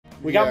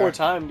We got more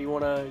time. Do you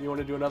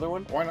wanna do another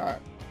one? Why not?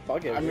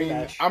 Fuck it. I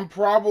mean, I'm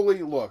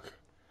probably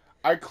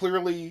I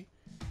clearly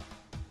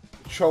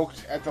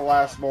choked at the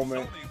last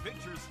moment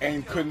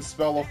and couldn't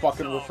spell a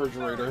fucking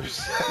refrigerators.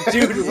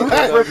 Dude, well,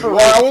 I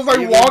was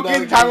like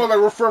walking, time was like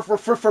I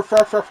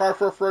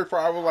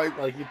was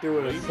like you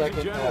threw it a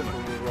second F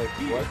and we were like,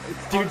 what?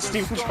 Dude,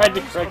 Steven tried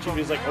to correct you, but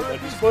he's like, oh, that'd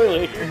be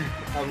spoiling.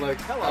 I'm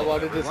like, I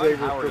wanted to say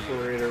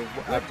refrigerator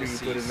after you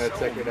put in that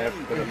second F,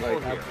 but I'm like,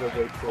 I'm gonna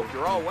wait till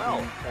you're all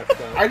well.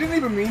 I didn't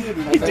even mean to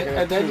do that.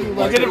 And then you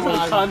let it for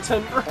the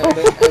content, bro. And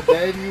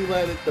then you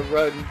let it to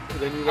run.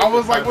 I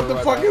was like, what the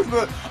fuck is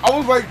the? I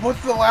was like,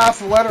 what's the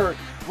last letter?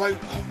 Like,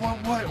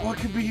 what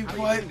could be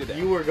what?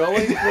 You were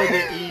going for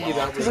the E.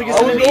 That was like, is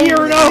it an E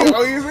or no?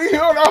 Oh, you see,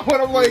 or no?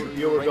 But I'm like,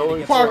 you were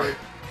going for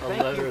a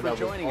letter that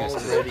was already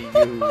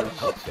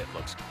used. It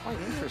looks quite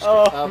interesting.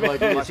 I'm like,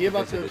 is he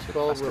about to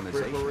spell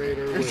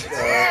refrigerator with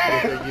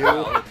a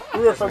U?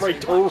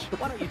 Refrigerator.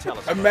 Why don't you tell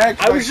us? I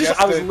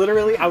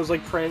was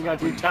like praying on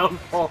your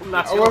downfall.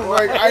 I was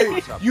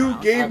like, you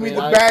gave me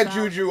the bad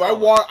juju. I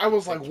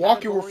was like,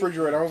 walking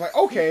refrigerator. I was like,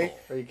 okay.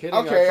 Are you kidding?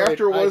 Okay,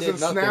 after it wasn't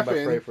snapping.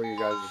 snapping. For you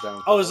guys'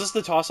 downfall. Oh, is this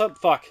the toss-up?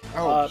 Fuck.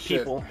 Oh, shit.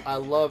 People. I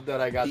love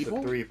that I got the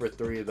 3 for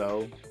 3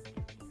 though.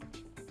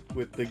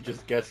 With the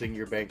just guessing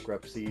your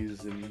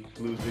bankruptcies and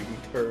losing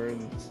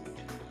turns.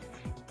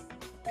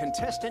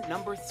 Contestant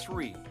number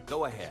 3,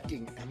 go ahead.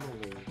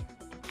 Emily.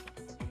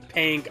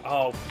 Pink.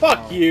 Oh,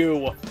 fuck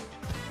you.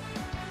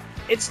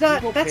 It's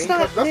not. That's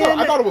not.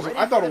 I thought it was.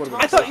 I thought it was.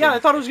 I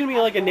thought it was gonna be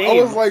like a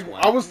name.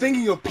 I was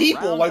thinking of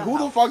people. Like, who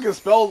the fuck is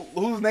spelled?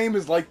 Whose name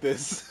is like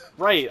this?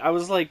 Right. I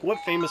was like, what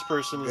famous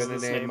person is this name?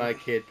 I'm gonna name my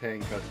kid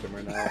paying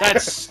customer now.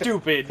 That's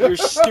stupid. You're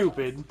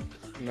stupid.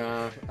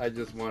 Nah, I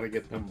just want to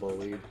get them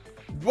bullied.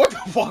 What the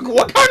fuck?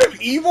 What kind of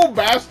evil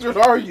bastard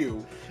are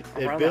you?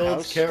 It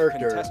builds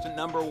character. Contestant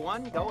number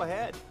 1, go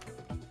ahead.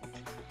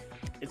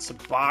 It's a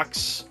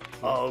box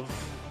of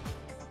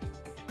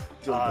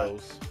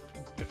dildos.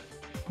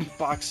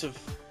 Box of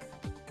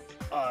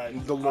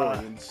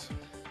DeLoreans.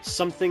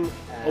 Something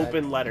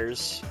open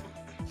letters.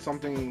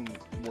 Something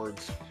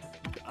words.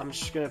 I'm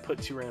just gonna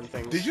put 2 random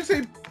things. Did you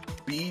say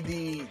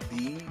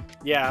BDD?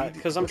 Yeah,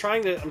 because I'm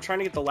trying to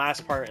get the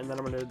last part and then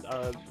I'm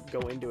gonna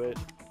go into it.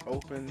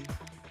 Open.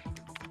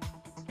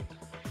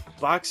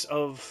 Box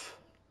of.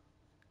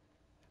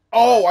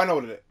 Oh, I know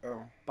what it is.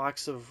 Oh.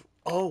 Box of.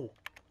 Oh.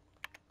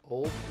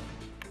 Old?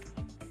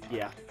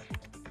 Yeah.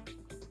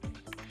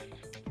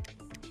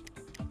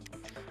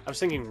 I was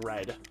thinking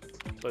red,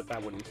 but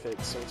that wouldn't fit,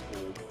 so it's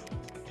old.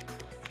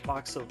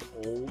 Box of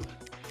old.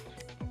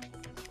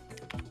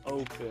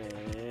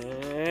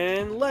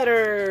 Open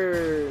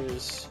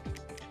letters.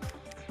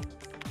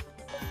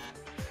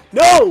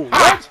 No!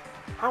 What?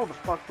 How the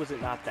fuck was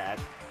it not that?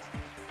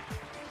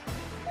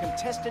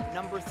 Contestant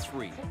number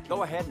 3,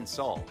 go ahead and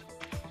solve.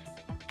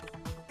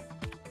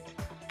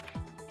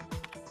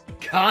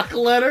 Cock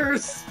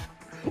letters?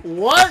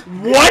 What?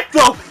 What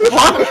the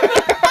fuck?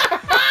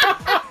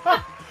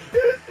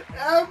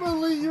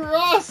 Emily, you're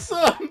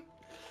awesome!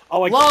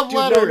 Oh, love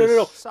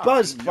letters! No.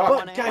 Buzz,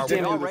 God Are damn we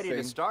all it. ready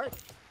to start?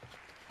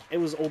 It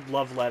was old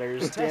love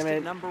letters, damn Contestant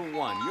it. number 1,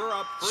 you're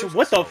up first. So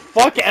what the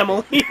fuck,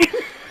 Emily?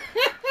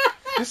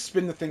 Just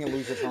spin the thing and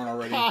lose your turn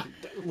already.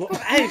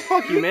 Hey,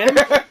 fuck you, man.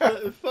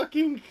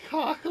 Fucking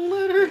cock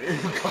letter?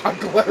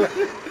 Cock letter.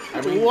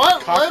 I mean,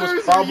 what cock letters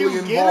was probably are you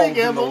involved getting, in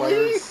the Emily?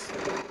 letters.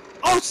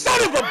 Oh,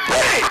 son of a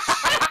bitch!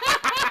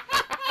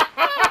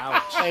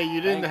 Ouch. Hey,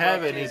 you didn't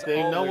have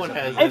anything. No one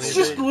has It's anything.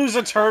 just lose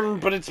a turn,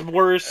 but it's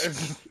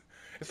worse.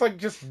 It's like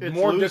just It's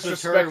more lose a turn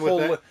disrespectful.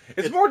 with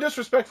It's more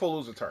disrespectful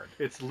lose a turn.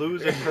 It's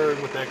lose a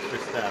turn with extra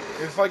steps.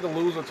 It's like a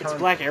lose a turn. It's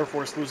Black Air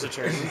Force lose a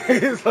turn.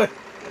 It's like,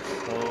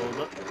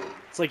 Hold up.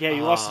 It's like, yeah,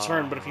 you lost a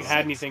turn, but if you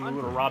had anything, we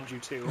would have robbed you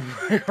too.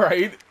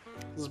 right?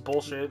 This is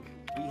bullshit.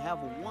 We have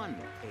 1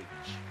 H.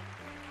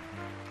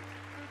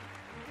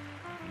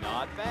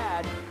 Not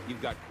bad.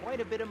 You've got quite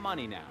a bit of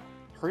money now.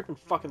 Hurry up and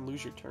fucking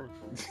lose your turn.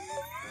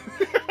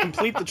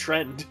 Complete the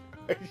trend.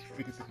 You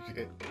piece of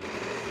shit.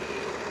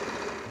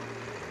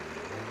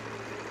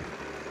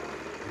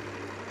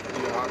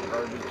 You hot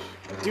garbage.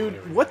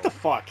 Dude, what the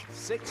fuck?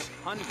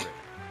 600.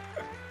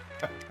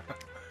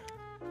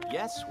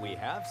 Yes, we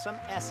have some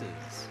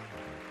S's.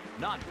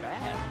 Not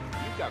bad.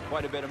 You've got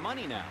quite a bit of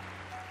money now.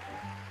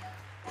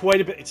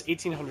 Quite a bit. It's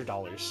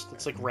 $1,800.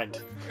 That's like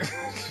rent.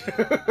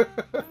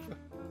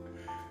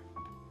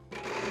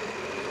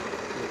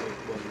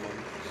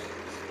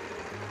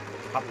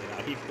 Probably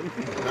not even.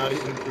 Not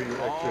even for your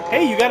extra.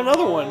 Hey, you got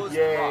another one.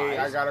 Yay,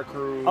 I got a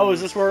cruise. Oh, is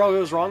this where it all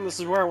goes wrong? This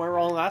is where it went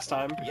wrong last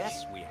time.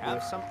 Yes, we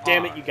have some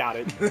Damn it, R's. you got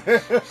it. Wow. Go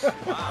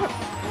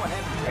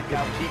ahead and check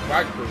out Keep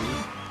my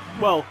cruise.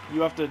 Well, you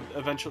have to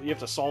eventually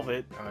solve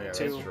it. Oh yeah,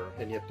 too. that's true.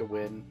 And you have to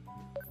win.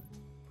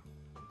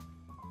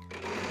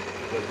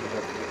 Because you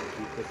have to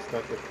keep the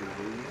stuff if you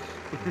lose.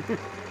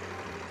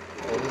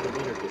 Only the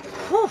winner gets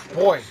stuff. Whew,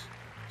 boy.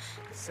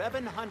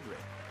 700.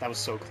 That was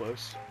so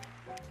close.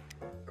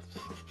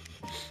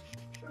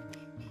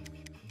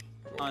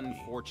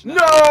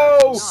 Unfortunately.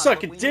 No!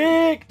 Suck a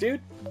dick,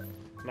 dude.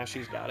 Now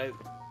she's got it.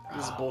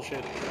 This is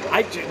bullshit.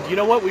 You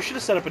know what? We should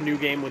have set up a new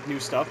game with new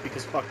stuff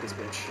because fuck this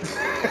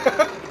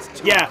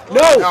bitch. Yeah.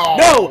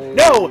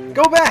 No.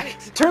 Go back.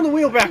 Turn the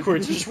wheel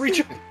backwards. Just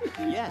reach.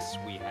 Yes,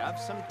 we have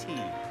some teas.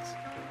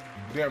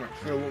 Damn it,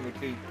 still went with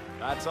tea.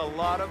 That's a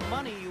lot of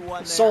money you won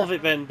there. Solve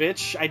it, then,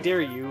 bitch. I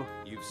dare you.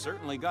 You've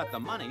certainly got the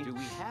money. Do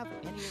we have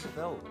any of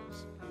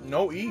those?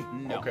 No E?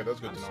 No. Okay, that's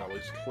good I'm to know sorry. at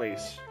least.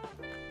 Place.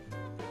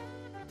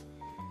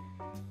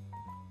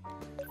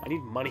 I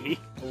need money.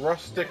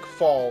 Rustic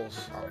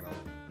Falls. I don't know.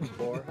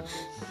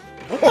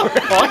 What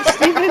the fuck,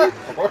 Steven?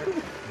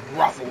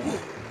 Ruffle.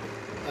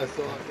 I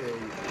saw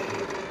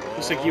a...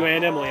 Looks like you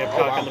and Emily have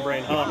cock in the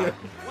brain, huh?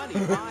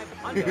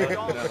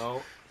 $2,500.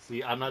 No.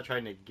 See, I'm not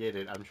trying to get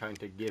it. I'm trying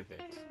to give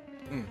it.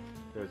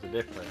 There's a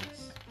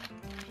difference.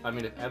 I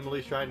mean, if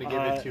Emily's trying to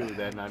give it too,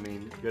 then, I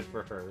mean, good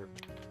for her.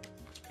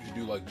 You should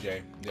do like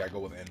Jay. Yeah, go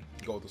with N.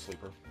 Go with the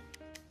sleeper.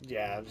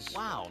 Yeah.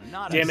 Wow,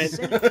 not Damn a it.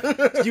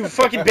 cent. You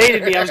fucking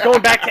baited me. I was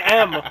going back to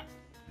M.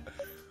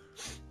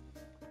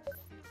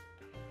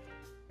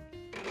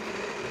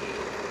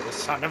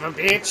 Son of a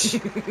bitch.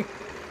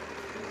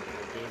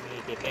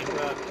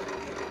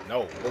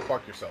 No, go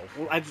fuck yourself.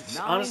 Well,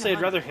 honestly, I'd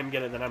rather him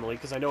get it than Emily,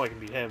 because I know I can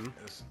beat him.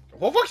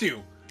 Well, fuck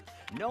you!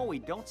 No, we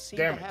don't seem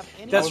Damn to it. have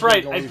any. That's was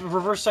right. gonna I go-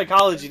 reverse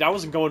psychology. I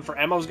wasn't going for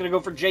M. I was going to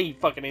go for J, you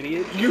fucking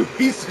idiot. You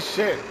piece of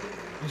shit.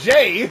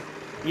 Jay!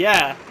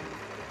 Yeah.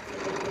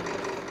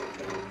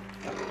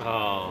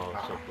 Oh,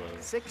 so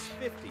close.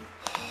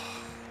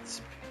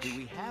 $650. Do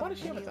we have Why does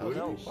she have any a of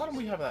thousand? those? Why don't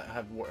we have that?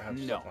 Have No,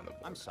 stuff on the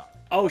board? I'm sorry.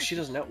 Oh, she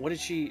doesn't know. What did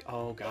she...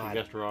 Oh, You God.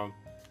 guessed wrong.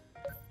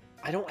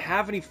 I don't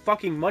have any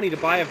fucking money to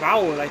buy a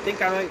vowel, and I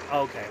think I might...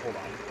 Okay, hold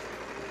on.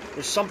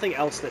 There's something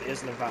else that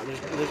isn't a vowel.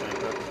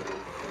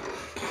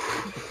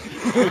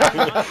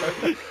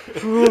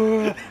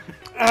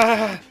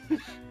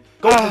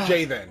 Go for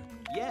Jay then.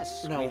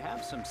 Yes, No. we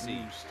have some C's.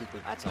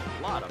 Stupid. That's a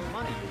lot of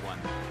money you won.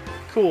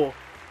 Cool.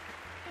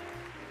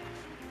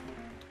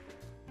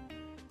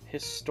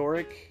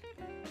 Historic...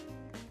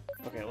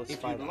 Okay, let's If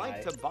find you'd like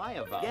I. to buy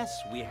a vowel, yes,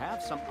 we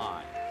have some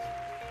I.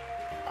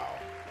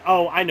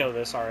 Oh, I know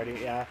this already.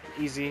 Yeah,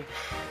 easy.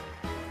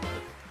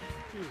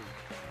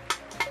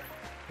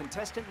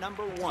 Contestant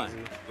number 1, Easy.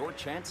 your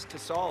chance to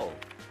solve.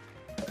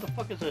 What the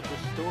fuck is a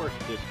historic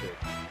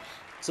district?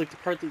 It's like the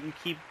part that you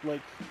keep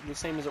like the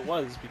same as it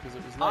was because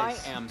it was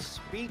nice. I am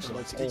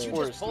speechless. Like Did you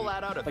old. just pull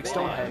that out of Like thin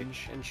air?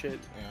 Stonehenge and shit.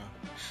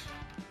 Yeah.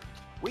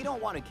 We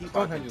don't want to keep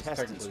our Stonehenge is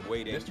contestants technically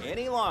waiting history.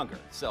 any longer,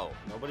 so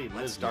Nobody let's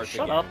lives start in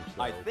Shut the up. game. games,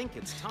 though. I think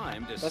it's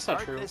time to That's not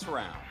start true. this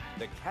round.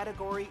 The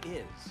category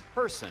is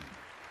person.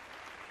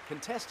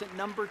 Contestant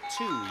number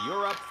 2,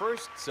 you're up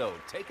first, so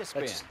take a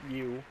spin. That's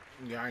you.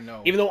 Yeah, I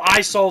know. Even though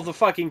I solved the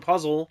fucking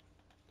puzzle,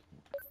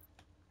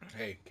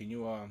 Hey, can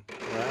you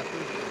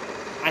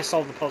I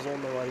solved the puzzle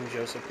and they're letting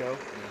Joseph go. Yeah,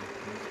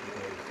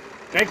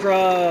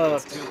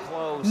 Bankrupt. It's too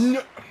close.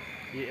 no.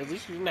 Yeah, at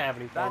least you didn't have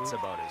anything. That's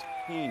about as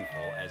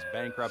painful as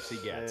bankruptcy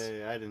gets.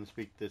 Hey, I didn't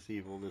speak this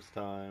evil this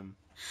time.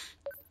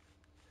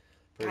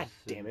 God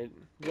damn it!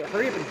 Yeah,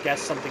 hurry up and guess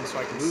something so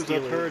I can Lose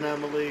steal a turn, it.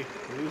 Emily.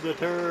 Lose a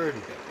turn.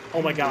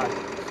 Oh my god!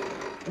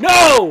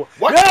 No!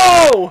 What?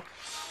 No!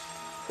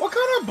 What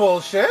kind of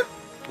bullshit?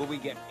 Will we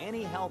get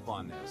any help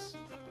on this?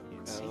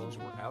 It seems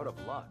we're out of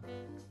luck.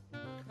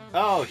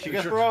 Oh, she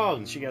guessed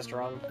wrong. She guessed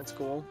wrong. That's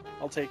cool.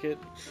 I'll take it.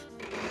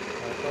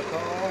 Half a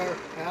car.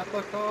 Half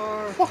a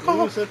car. Fuck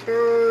off. Lose a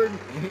turn.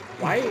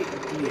 Why do you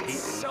hate It's me?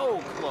 so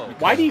close.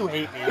 Why do you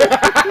hate me?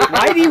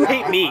 Why do you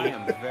hate me? I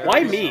am very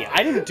Why me? sorry.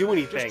 I didn't do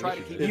Just anything. try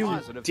to keep You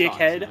positive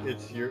dickhead. thoughts.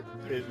 It's your.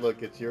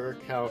 Look, it's your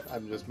account.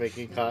 I'm just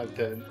making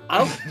content.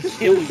 I'll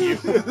kill you.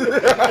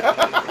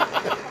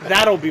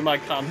 That'll be my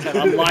content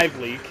on Live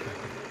Leak.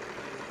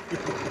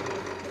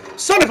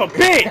 Son of a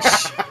bitch!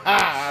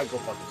 Go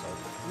fuck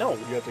yourself. No,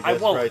 You have to I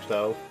guess won't. right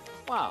though.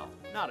 Wow,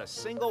 not a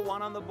single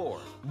one on the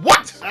board.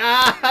 What?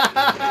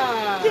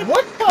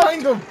 What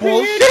kind of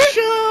bullshit?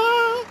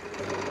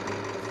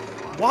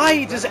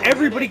 Why does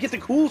everybody get the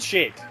cool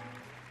shit?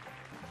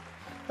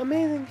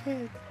 Amazing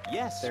kid.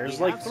 Yes, There's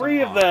we like have 3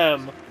 some of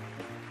them.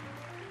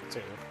 2.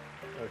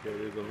 Okay,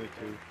 there's only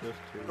 2. Just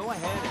 2. Go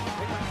ahead and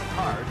pick up the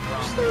card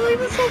from. Still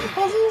even solve the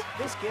puzzle.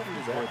 This gift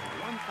is worth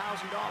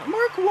 $1,000.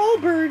 Mark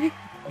Wahlberg.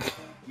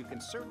 You can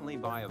certainly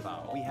buy a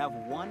vowel. We have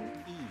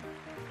 1 E.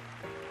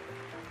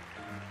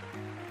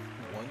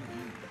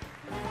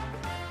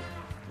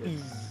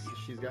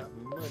 She's got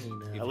money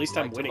now. At least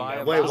you'd I'm like to winning buy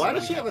now. a Wait, vowel, why we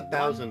does she have have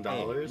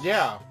 $1,000?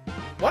 Yeah.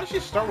 Why don't you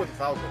start with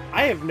 1,000?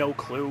 I have no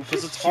clue because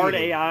She's it's hard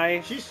cheating.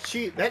 AI. She's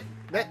cheat.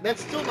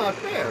 That's still not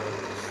fair.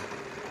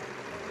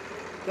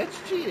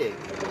 That's cheating.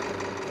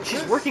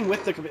 She's working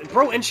with the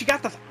bro, and she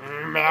got the.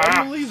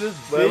 Emily, this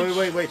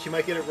bitch. Wait. She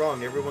might get it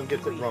wrong. Everyone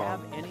gets Do it we have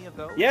wrong. any of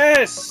those?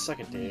 Yes, suck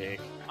a dick.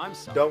 I'm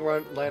sorry.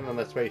 Don't land on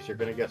that space. You're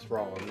gonna guess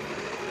wrong.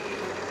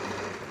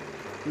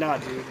 Nah,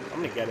 dude,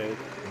 I'm gonna get it.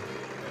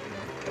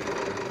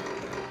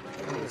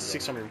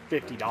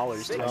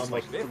 $650 times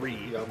like 3.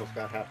 You almost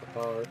got half a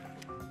car.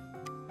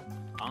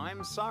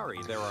 I'm sorry,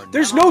 there are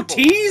There's none no on the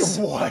board. T's?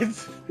 What?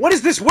 What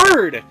is this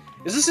word?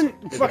 Is this an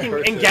It's a fucking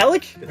person.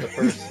 angelic? It's a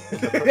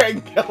person.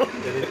 Angelic.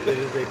 It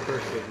is a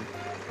person.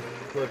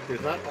 Look,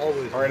 there's not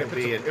always Alright, going to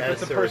be an if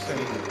it's S a or a person.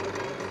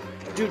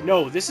 C. Dude,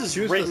 no, this is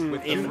Choose written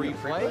With the in... free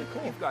play,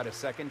 Cool. you've got a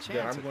second chance.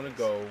 Then I'm at gonna this.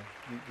 go.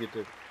 You get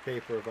to pay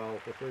for a vowel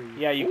for free.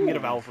 Yeah, you can get a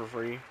Ooh. vowel for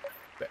free.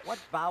 What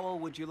vowel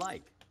would you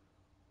like?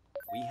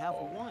 We have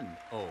one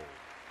O.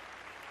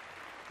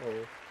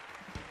 Oh.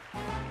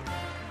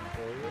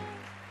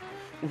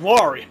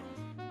 Wario.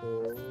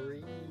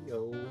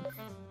 Oreo.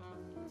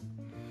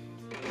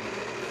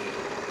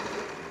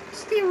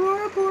 It's the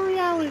Aurora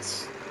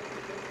Borealis.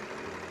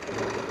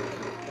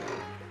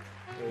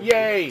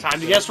 Yay! Time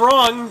to guess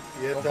wrong.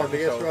 Yeah, Go time fuck to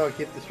guess yourself. wrong.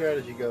 Keep the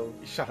strategy going.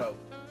 Shut up.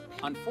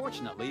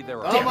 Unfortunately, there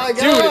are. Oh my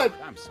Dude. god!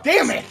 I'm sorry.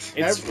 Damn it!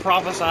 It's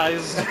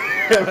prophesized.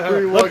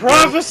 Everyone The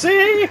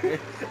prophecy!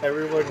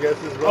 Everyone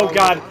guesses wrong. Oh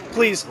god,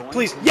 please,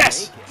 please,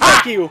 yes!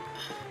 Fuck you!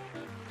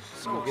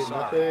 So You get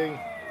sorry. nothing.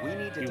 We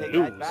need to You take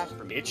lose, that back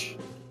from you. bitch.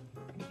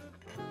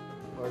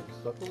 Mark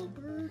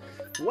Zuckerberg?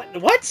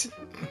 What?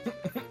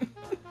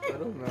 I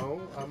don't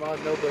know. I'm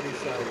on nobody's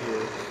side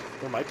here.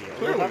 There might be.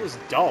 Clearly. That was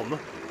dumb.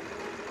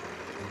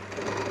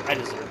 I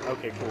deserve.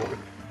 Okay, cool.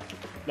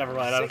 Never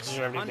mind. I don't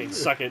deserve anything.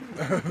 Suck it.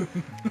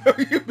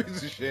 You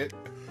piece of shit.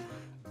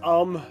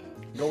 Go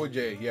with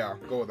J. Yeah,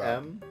 go with that.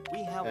 M.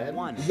 We have And-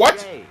 one. What?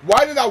 J.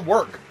 Why did that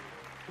work?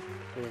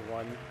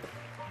 one.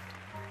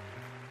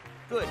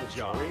 Good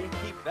job.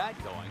 Keep that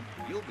going.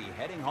 You'll be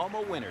heading home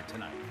a winner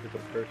tonight. It's a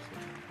person.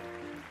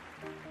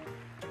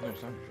 No,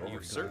 it's not George.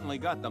 You've certainly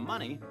got the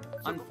money.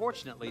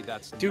 Unfortunately,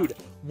 that's Dude,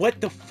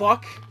 what the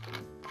fuck?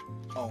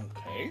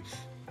 Okay.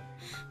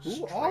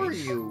 Who are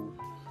you?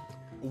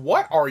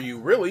 What are you,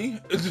 really?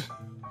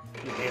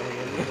 You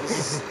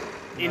aliens.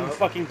 In No.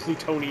 fucking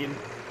Plutonian.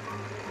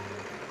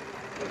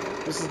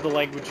 This is the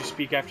language you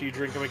speak after you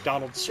drink a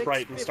McDonald's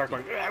Sprite and start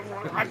going.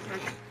 I'm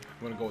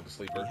gonna go with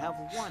the We sleeper. have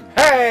one.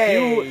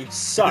 Hey! You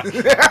suck.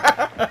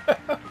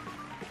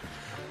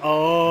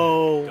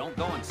 Oh. Don't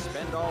go and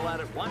spend all that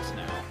at once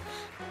now.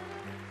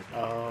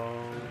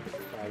 Oh.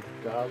 By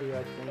golly,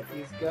 I think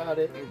he's got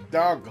it.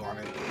 Doggone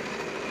it.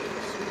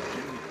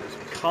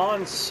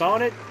 Con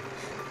Sonnet.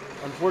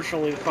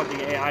 Unfortunately, the fucking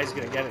AI is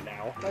gonna get it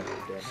now. God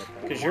damn it.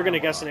 Because you're gonna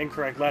guess an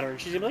incorrect letter, and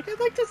she's gonna be like, I'd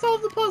like to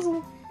solve the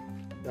puzzle.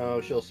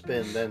 No, she'll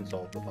spin, then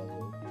solve the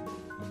puzzle.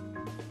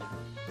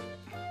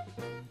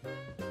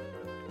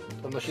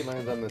 Unless she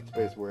lands on that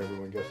space where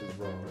everyone guesses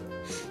wrong.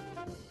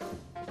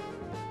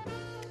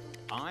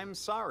 I'm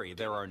sorry,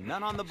 there are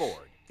none on the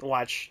board.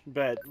 Watch,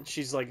 bet.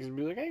 She's like, gonna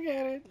be like, I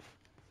get it.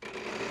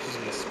 She's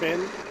gonna spin.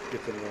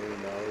 Gets $1 million.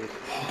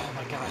 Oh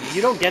my god,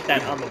 you don't get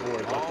that on the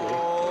board, luckily.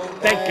 Oh,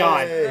 Thank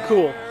God. Hey.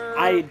 Cool.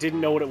 I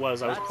didn't know what it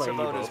was. I was that's playing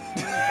about you as both.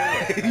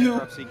 painful as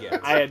bankruptcy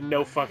gets. I had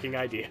no fucking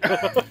idea.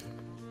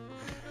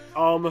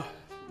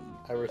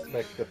 I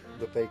respect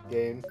the fake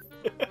game.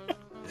 And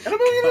 $1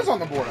 million is on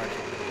the board,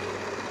 actually.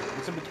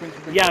 It's in between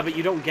two Yeah, but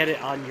you don't get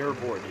it on your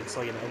board. It's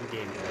like an end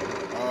game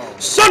thing. Oh.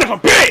 Son of a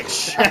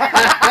bitch!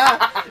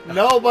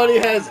 Nobody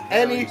has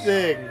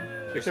anything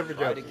except for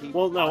Try Joe. to keep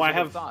Well, no, I positive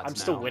have. thoughts I'm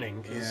still now.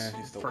 winning. 'Cause Yeah,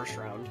 he's still first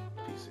round.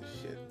 Piece of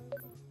shit.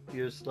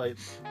 You're just like,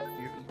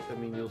 I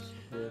mean, you'll.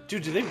 Yeah.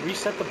 Dude, do they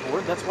reset the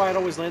board? That's why it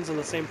always lands on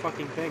the same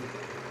fucking thing.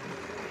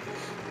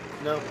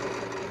 No.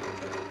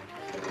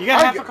 You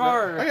got half a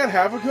car. I got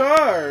half a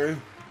car.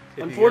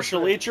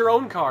 Unfortunately, it's your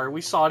own car.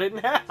 We sawed it in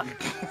half.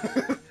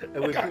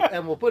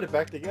 And we'll put it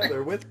back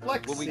together with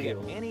Flex Will we get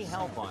Seal. any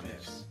help on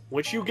this?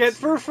 Which you get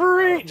for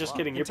free. Just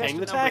kidding. You're paying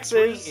the Contestant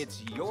number taxes. 3,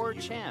 it's your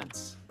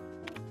chance.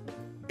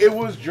 It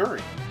was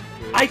jury.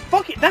 I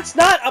fucking. That's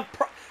not a.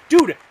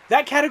 Dude,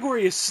 that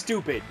category is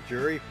stupid.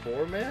 Jury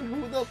foreman?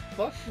 Who the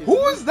fuck is Who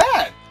is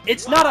that?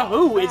 It's not a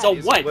who. It's a That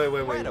is what. Wait,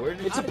 where did It's a How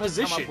did you come up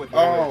position. with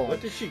Oh.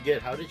 What did she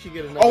get? How did she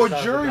get another Oh, a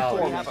jury $1,000?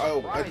 foreman. Oh,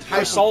 a For type For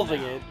of...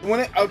 solving it.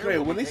 When it, okay,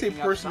 when they say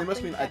Picking up person, they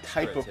must mean something a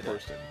type extra of today.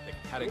 person.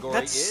 The category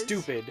That's is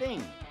stupid.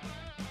 Thing.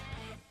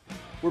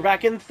 We're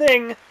back in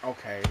thing.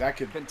 Okay, that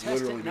could literally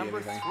Contestant be number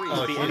anything. 3.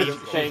 Oh, Be she's anything. in-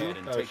 Go ahead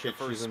and oh take shit,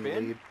 the first she's in the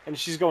spin. lead. And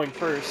she's going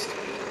first.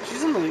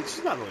 She's in the lead.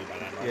 She's not in the lead by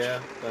that much. Yeah,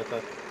 that's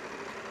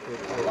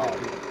Wow.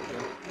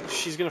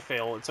 She's gonna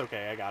fail. It's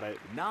okay. I got it.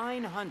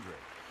 900.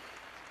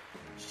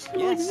 Like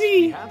Yes,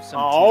 Z. we have some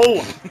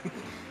Oh.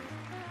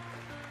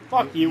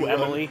 Fuck you,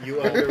 Emily.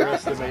 You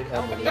underestimate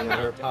Emily and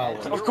her power.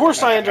 Of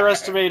course I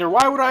underestimate her.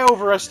 Why would I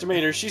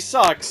overestimate her? She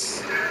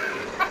sucks. She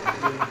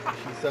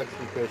sucks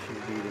because she's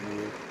beating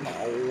you.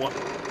 No.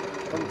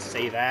 Don't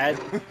say that.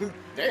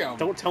 Damn.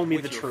 Don't tell me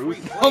With the your truth.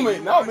 free No, play,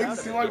 it you are makes out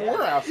it seem of like the we're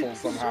game. assholes You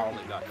somehow.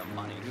 certainly got the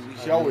money.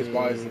 She always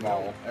buys the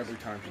ball every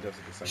time she does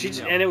it the same.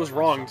 She way. and it was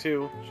wrong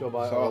too. She'll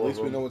buy So all at least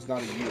of we them. know it's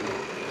not a you.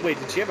 Wait,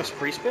 did she have a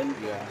free spin?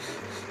 Yeah.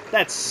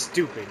 That's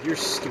stupid. You're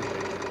stupid.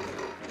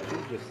 She's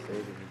just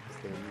saving these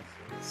things.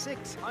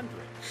 600.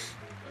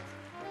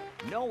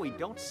 No, we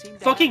don't seem to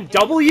Fucking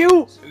have any W?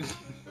 of those.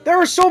 There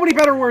are so many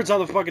better words on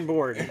the fucking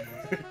board.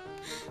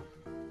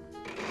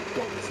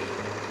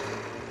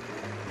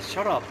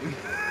 Shut up.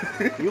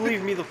 You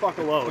leave me the fuck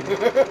alone.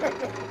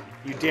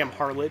 You damn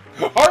harlot.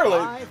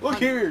 Harlot! Look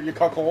here, you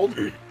cuckold.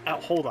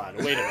 Hold on,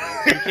 wait a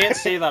minute. You can't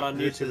say that on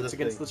YouTube. It's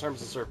against the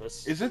terms of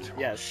service. Is it?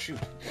 Yes. Oh, shoot,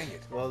 dang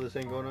it. Well, this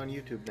ain't going on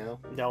YouTube now.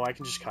 No, I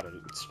can just cut it.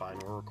 It's fine.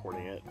 We're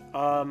recording it.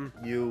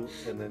 You,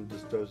 and then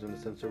just throws in a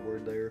censor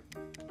word there.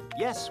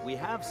 Yes, we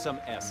have some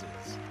S's.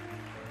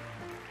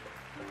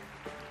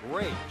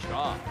 Great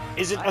job.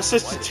 Is it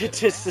assist?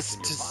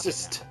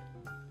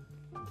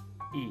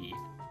 E.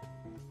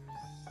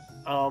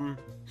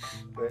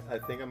 But I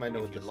think I might know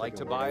what If the you'd like to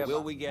second buy word it, is.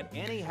 will we get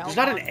any help? There's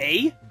not an on-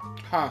 A?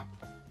 Huh.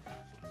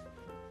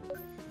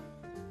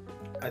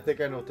 I think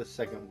I know what the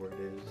second word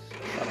is.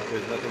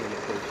 There's nothing in the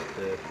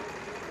first.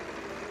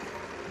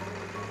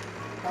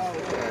 Oh,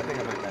 okay. I think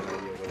I might have an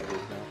idea what it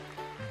is now.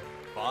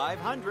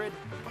 500.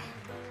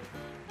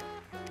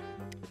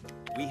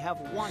 We have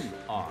one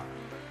R.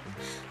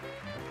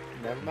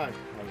 Never mind.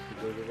 I was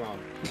completely wrong.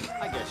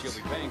 I guess you'll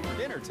be paying for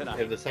dinner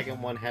tonight. If the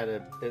second one had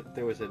if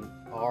there was an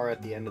R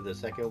at the end of the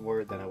second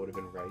word, then I would have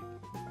been right.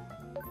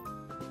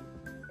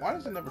 Why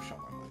does it never show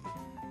my money?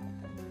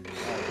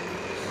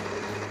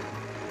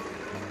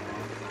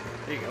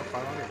 There you go,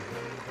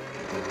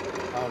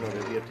 500. I don't know.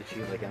 Maybe you have to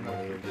cheat like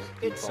Emily and just.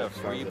 It's a default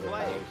start free with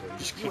play. 1,000.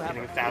 Just You keep have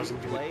getting a 1,000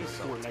 free to play,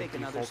 so Fortnite take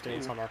another default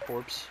days spin. on our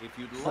corpse. If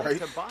you'd like Right.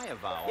 to buy a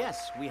vowel,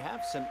 yes, we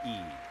have some E's.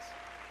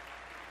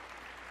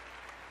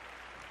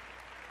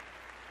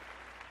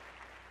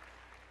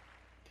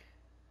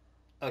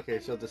 Okay,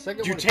 so the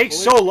second You one. take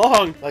so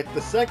long. Like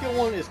the second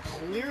one is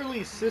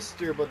clearly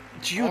sister, but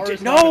You R did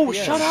is not at no. the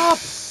Shut end. up,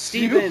 He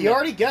Steven.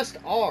 already guessed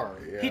R.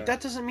 Yeah.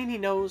 That doesn't mean he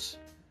knows.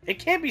 It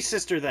can't be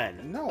sister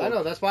then. No. I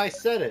know. That's why I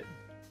said it.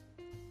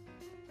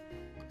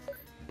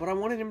 But I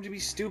wanted him to be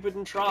stupid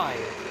and try.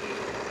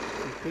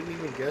 He couldn't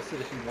even guess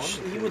it if he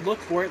wanted He to. would look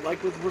for it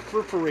like with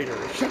refrigerator.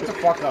 Shut the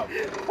fuck up.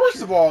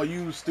 First of all,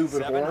 you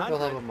stupid 700. whore. He'll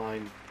have a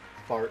mind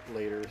fart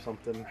later or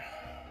something.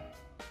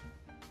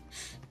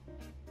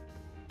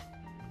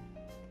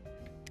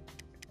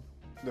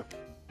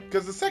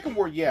 Because the second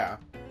word, yeah.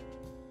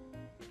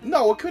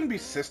 No, it couldn't be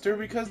sister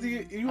because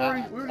you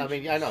already. we already I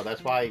mean, I know.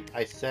 That's why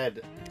I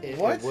said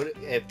What?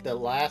 if the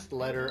last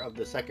letter of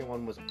the second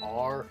one was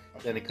R,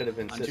 then it could have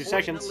been On 2 sister.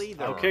 seconds. Unfortunately,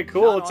 there Okay, are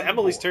cool. none It's on the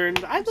Emily's board.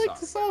 turn. I'd like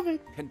to Sorry. solve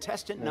it.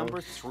 Contestant No.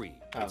 number 3.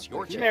 Oh, It's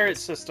your okay. chance. Merit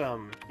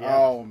system. Yeah.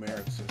 Oh,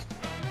 merit system.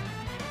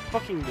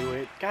 Fucking knew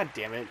it. God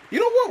damn it. You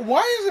know what?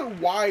 Why isn't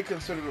Y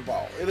considered a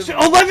vowel? It is a-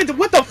 11.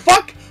 What the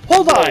fuck?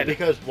 Hold No, on.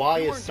 because Y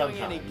You is weren't doing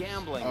sometimes. any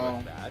gambling Oh.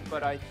 with that,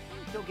 but I think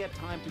you'll get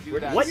time to do Where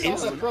that. did What you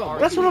is get that from?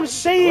 That's what I'm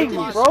saying,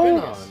 What did bro. you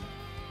spin on?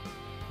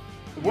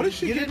 What did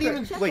she You get didn't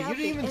even that? wait. Check You out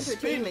didn't the even spin.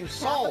 entertainment You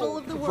capital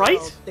of solved. the world.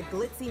 Right? The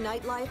glitzy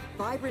nightlife,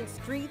 vibrant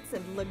streets,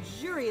 and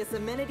luxurious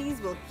amenities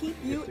will keep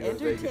you Used to go to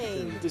Vegas,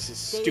 entertained. too. This is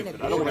Stay in a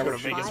stupid. I don't want to go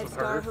to gorgeous Vegas with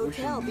five-star her. We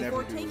should hotel never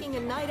before do taking a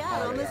night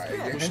out on the REI strip.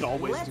 again. We should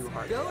always Let's do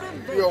hard. go to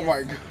Vegas. Oh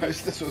my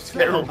gosh, this was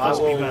That'll terrible. I must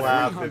be will better.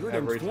 laugh if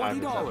every time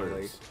it's ever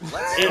late.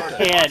 Let's It start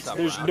the can't. toss-up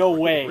There's round no for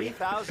way.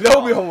 $3,000. That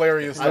would be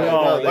hilarious. I Though.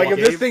 know, they Like if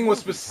gave- this thing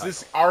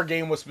was our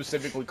game was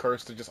specifically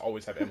cursed to just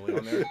always have Emily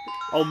on there.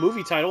 Oh,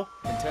 movie title.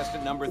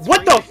 Contestant number 3.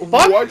 What the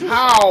fuck? What?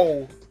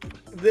 How?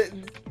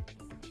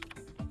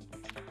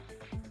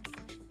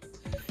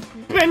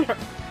 Ben,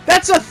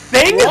 that's a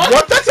thing?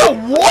 What? That's a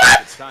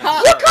what?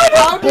 What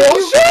How did you-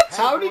 bullshit?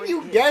 How did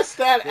you guess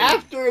that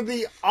after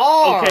the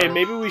R? Okay,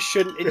 maybe we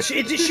shouldn't.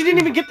 She didn't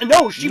even get the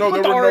no. She No, put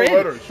there the were R no in.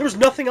 letters. There was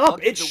nothing I'll up.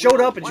 give It the showed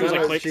winner up, and she was No,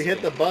 like, no, click. she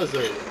hit the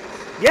buzzer.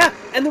 Yeah,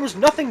 and there was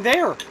nothing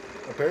there.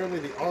 Apparently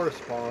the R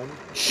spawned.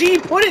 She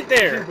put it She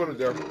there. put it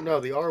there. No,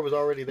 the R was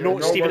already there. No,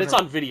 No, Steven, we're it's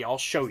not. on video. I'll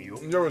show you.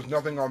 There was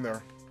nothing on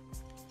there.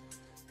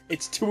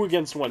 It's 2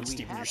 against 1, Do we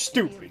Steven. have You're any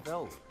stupid. of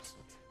those?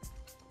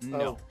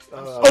 No.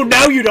 Oh,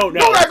 now you don't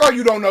know. Don't act like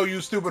you don't know,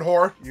 you stupid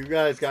whore. You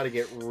guys got to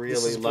get This really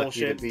is lucky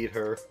bullshit. to beat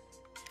her.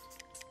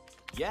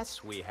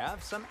 Yes, we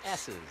have some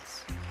S's.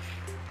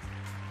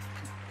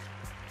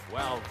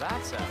 Well,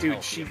 that's a Dude,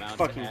 healthy she amount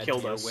fucking to add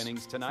killed to your us.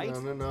 winnings tonight.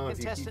 No. If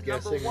you keep Contestant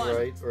number guessing 1,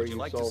 right, or would you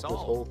like solve to this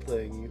whole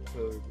thing,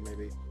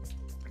 maybe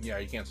Yeah,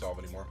 you can't solve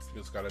anymore.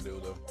 You just gotta do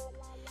the.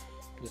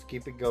 just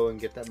keep it going,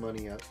 get that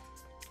money up.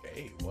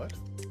 Hey, what?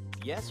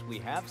 Yes, we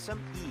have some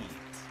E's.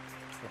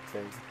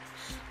 Okay.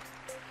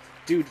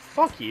 Dude,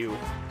 fuck you.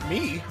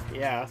 Me?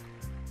 Yeah.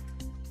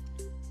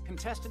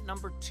 Contestant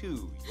number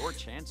 2, your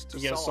chance to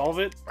You gotta solve. solve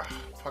it?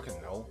 Fucking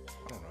no.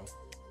 I don't know.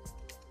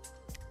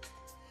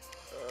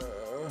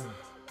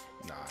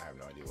 Nah, I have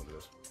no idea what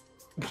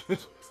it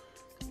is.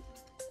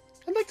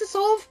 I'd like to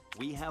solve.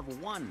 We have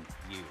one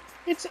U.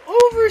 It's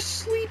over,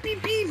 sleepy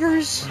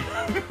beavers.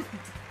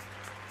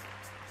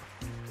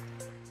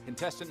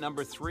 Contestant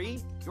number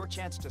 3, your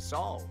chance to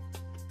solve.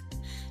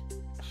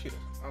 Shit.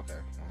 Okay.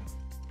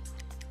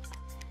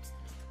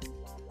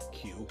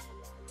 Q.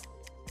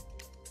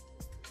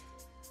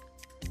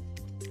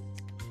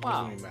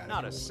 Wow, Doesn't matter.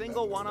 not a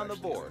single one on the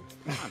board.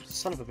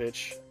 Son of a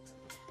bitch.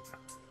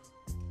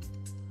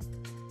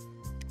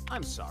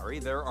 I'm sorry,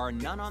 there are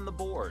none on the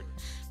board.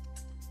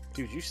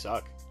 Dude, you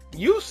suck.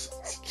 You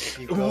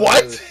Keep going with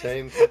what? The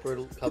same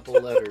couple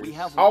letters. We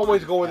have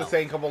Always one go with the help.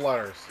 same couple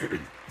letters.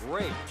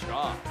 Great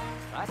job.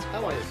 That's How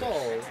quite I a bit of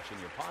solve. cash in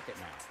your pocket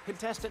now.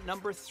 Contestant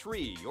number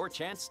 3, your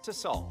chance to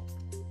solve.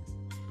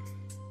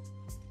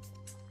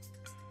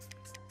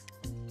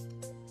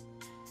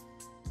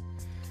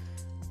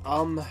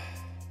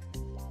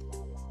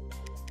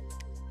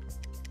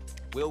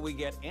 Will we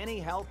get any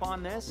help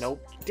on this?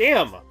 Nope.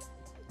 Damn.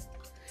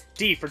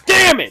 D for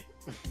damn it.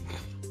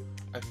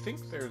 I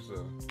think there's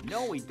a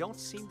No, we don't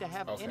seem to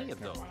have okay, any of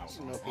never those.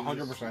 mind.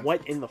 100%.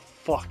 What in the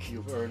fuck?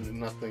 You've earned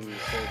nothing so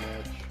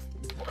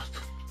much.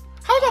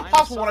 How is that I'm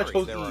possible when I sorry,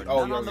 chose there E? are Oh,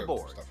 none yeah, on the yeah,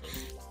 board. stuff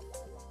is-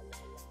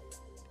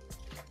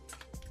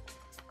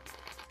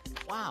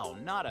 Wow,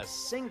 not a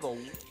single.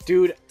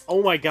 Dude,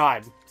 oh my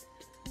god.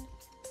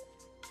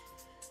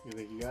 You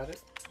think you got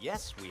it?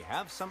 Yes, we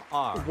have some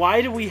R.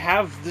 Why do we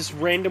have this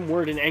random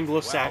word in Well,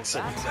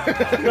 Anglo-Saxon?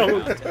 that's a No.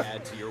 amount to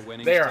add to your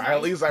winnings There, tonight.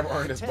 at least I've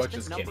earned as much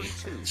as Contestant Kenny.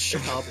 number 2.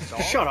 Shut up. That's all.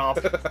 Shut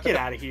up. Get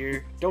out of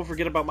here. Don't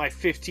forget about my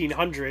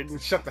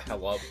 1,500 Shut the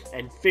hell up.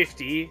 and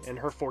 50 and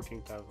her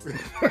 14,000.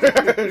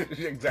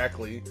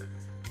 Exactly.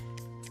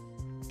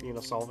 You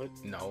gonna solve it?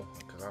 No,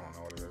 because I don't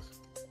know what it is.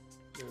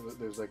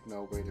 There's like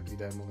no way to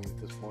beat Emily at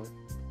this point.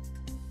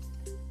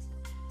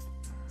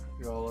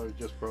 Y'all are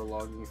just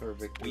prolonging her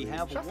victory. We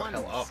have Shut the one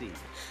hell up. C.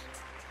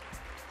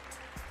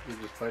 You're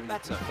just fighting.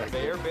 That's a to protect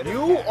fair it. bit of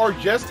You cash. are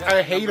just a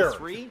Contestant hater. number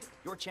 3,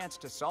 your chance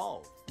to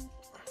solve.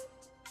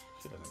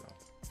 She doesn't know.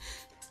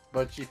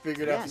 But she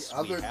figured Yes,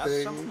 out we the have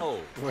other some thing. O.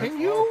 Can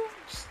you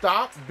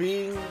stop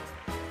being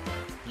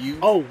you?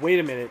 Oh, wait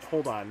a minute.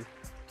 Hold on.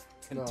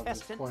 No, just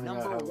Contestant pointing out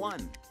number how-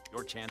 1,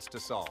 your chance to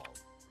solve.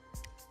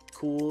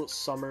 Cool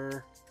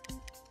summer.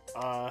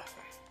 Oh.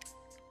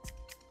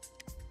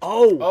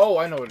 Oh,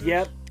 I know what it is.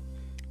 Yep.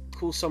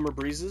 Cool summer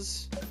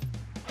breezes.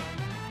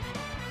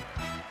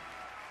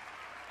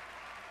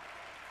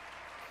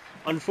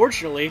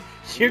 Unfortunately,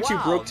 you're too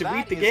Wow, broke to that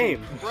beat the is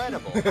game.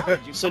 Incredible. How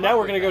did you So come now up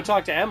we're with gonna go that?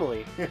 talk to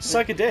Emily.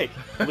 Suck a dick,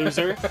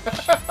 loser.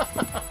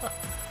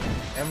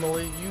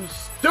 Emily, you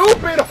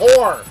stupid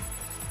whore!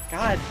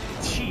 God,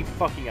 she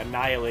fucking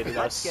annihilated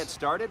Let's us. get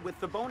started with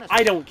the bonus.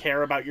 I don't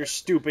care about your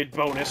stupid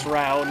bonus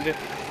round.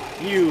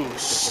 You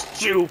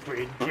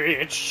stupid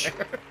bitch.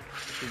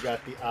 She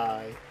got the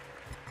eye.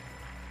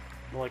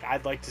 Like,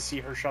 I'd like to see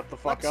her shut the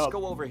fuck Let's up,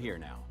 go over here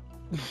now.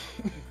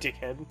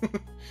 dickhead.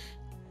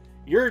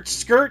 Your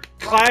skirt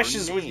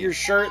clashes with name. your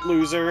shirt,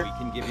 loser. We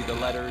can give you the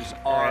letters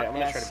Alright, R, I'm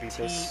gonna try to S, beat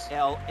T, this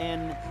L,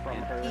 N, From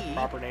and her E.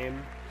 proper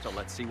name. So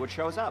let's see what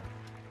shows up.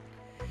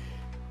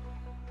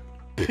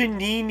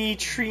 Panini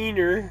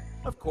Trainer.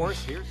 Of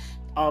course, here's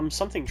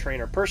Something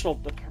trainer. Personal,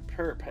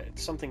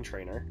 something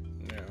trainer.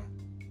 Yeah.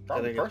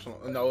 Probably think it- personal.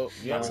 No,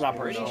 yeah. It's not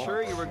pretty personal.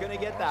 sure you were gonna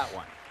get that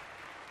one.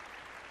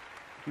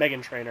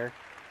 Megan Trainer.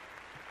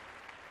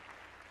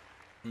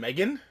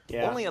 Megan?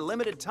 Yeah. Only a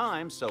limited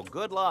time, so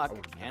good luck I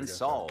would've never and guessed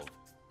solve.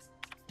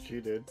 She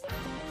did.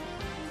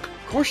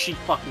 Of course she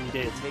fucking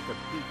did. Take a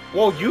peek.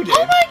 Well, you did.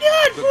 Oh my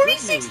god, The good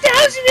news is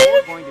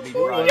you're going to be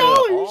driving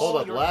all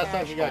Hold up. your Last time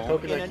cash she got home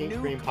coconut in a king new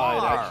cream pie,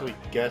 car. it actually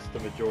guessed the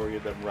majority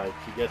of them right.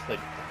 She guessed like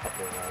a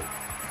couple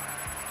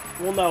right.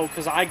 Well, no,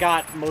 because I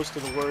got most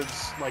of the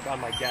words, like, on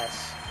my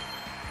guess.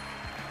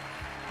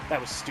 That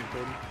was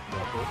stupid.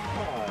 Double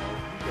pie.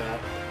 You got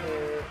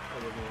hair. I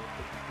don't know.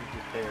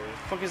 Just hair.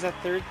 Fuck is that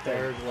third thing?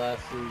 Hair,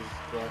 glasses,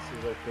 I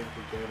think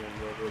again,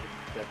 and whatever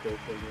that third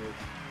thing is.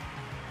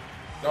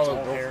 Oh,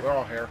 all hair. they're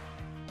all hair.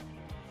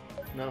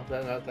 No,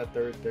 not that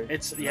third thing.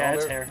 It's, No, yeah,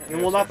 it's they're- hair. yeah,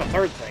 Well, it's not the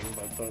hair. third thing,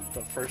 but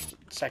the first,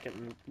 second,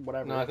 and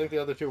whatever. No, I think the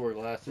other two were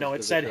glasses. No, it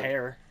 'cause said they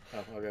hair, Oh,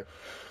 okay.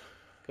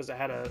 because it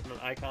had an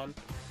icon.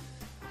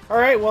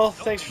 Alright, well,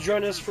 thanks for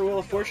joining us for Wheel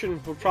of Fortune.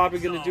 We're probably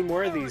going to do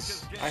more of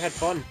these. I had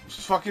fun.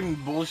 Fucking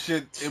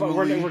bullshit, It's fun.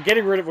 Emily. We're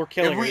getting rid of, we're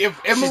killing her.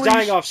 If She's Emily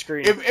dying off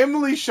screen. If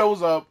Emily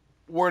shows up,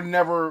 we're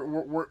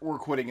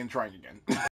quitting and trying again.